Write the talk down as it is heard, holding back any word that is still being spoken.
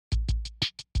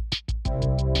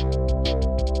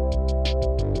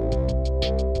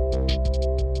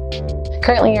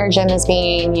Currently our gym is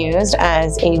being used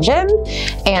as a gym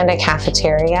and a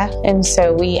cafeteria, and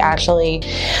so we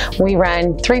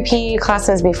run 3 PE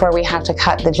classes before we have to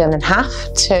cut the gym in half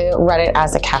to run it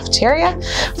as a cafeteria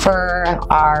for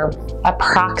our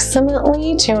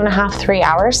approximately 2.5 to 3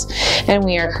 hours, and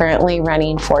we are currently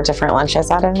running 4 different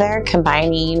lunches out of there,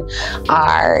 combining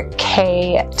our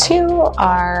K2,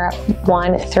 our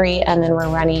 1, 3, and then we're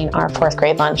running our 4th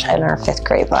grade lunch and our 5th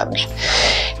grade lunch.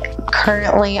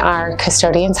 Currently, our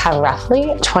custodians have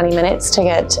roughly 20 minutes to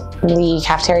get the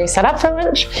cafeteria set up for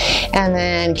lunch, and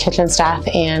then kitchen staff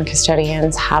and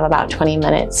custodians have about 20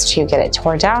 minutes to get it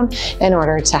tore down in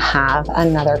order to have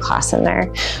another class in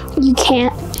there.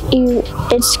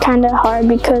 It's kind of hard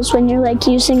because when you're like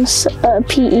using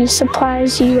PE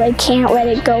supplies, you like can't let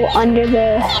it go under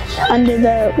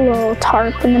the little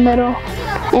tarp in the middle,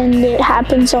 and it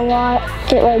happens a lot.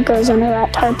 It like goes under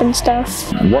that tarp and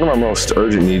stuff. One of our most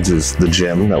urgent needs is the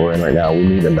gym that we're in right now. We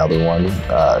need another one.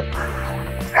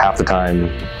 Half the time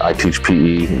I teach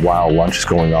PE while lunch is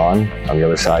going on the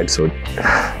other side, so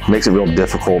it makes it real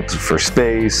difficult for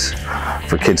space,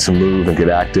 for kids to move and get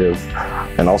active,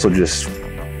 and also just,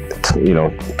 you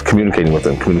know, communicating with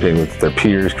them, communicating with their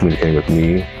peers, communicating with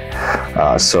me.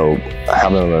 So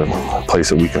having a place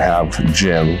that we can have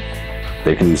gym,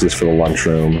 they can use this for the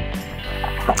lunchroom,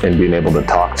 and being able to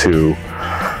talk to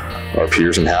our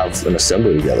peers and have an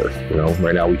assembly together. You know,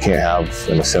 right now we can't have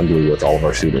an assembly with all of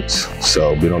our students,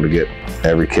 so being able to get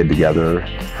every kid together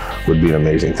would be an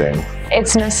amazing thing.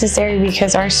 It's necessary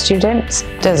because our students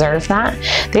deserve that.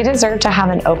 They deserve to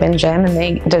have an open gym, and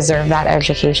they deserve that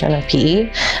education of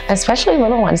PE, especially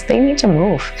little ones. They need to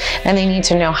move, and they need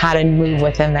to know how to move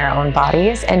within their own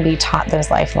bodies and be taught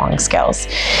those lifelong skills.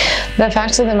 The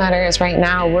fact of the matter is right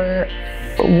now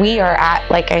we are at,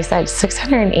 like I said,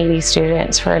 680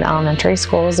 students for an elementary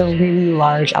school. Is a really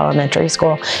large elementary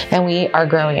school, and we are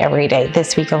growing every day.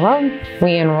 This week alone,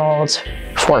 we enrolled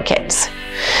 4 kids.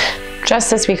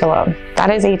 Just this week alone. That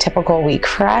is a typical week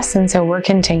for us, and so we're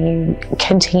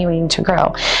continuing to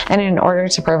grow. And in order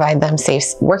to provide them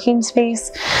safe working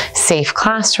space, safe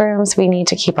classrooms, we need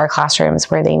to keep our classrooms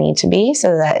where they need to be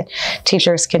so that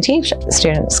teachers can teach,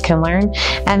 students can learn.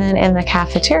 And then in the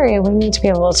cafeteria, we need to be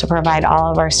able to provide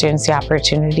all of our students the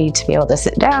opportunity to be able to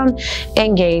sit down,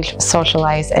 engage,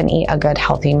 socialize, and eat a good,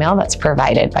 healthy meal that's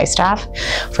provided by staff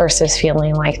versus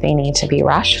feeling like they need to be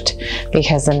rushed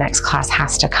because the next class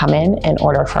has to come in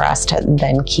order for us to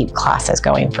then keep classes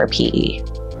going for PE.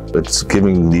 It's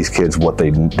giving these kids what they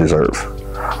deserve.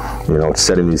 You know, it's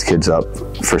setting these kids up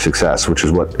for success, which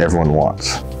is what everyone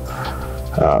wants.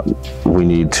 We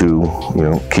need to, you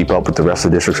know, keep up with the rest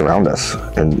of the districts around us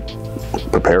and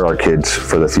prepare our kids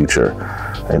for the future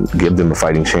and give them a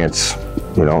fighting chance,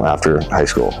 you know, after high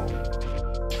school.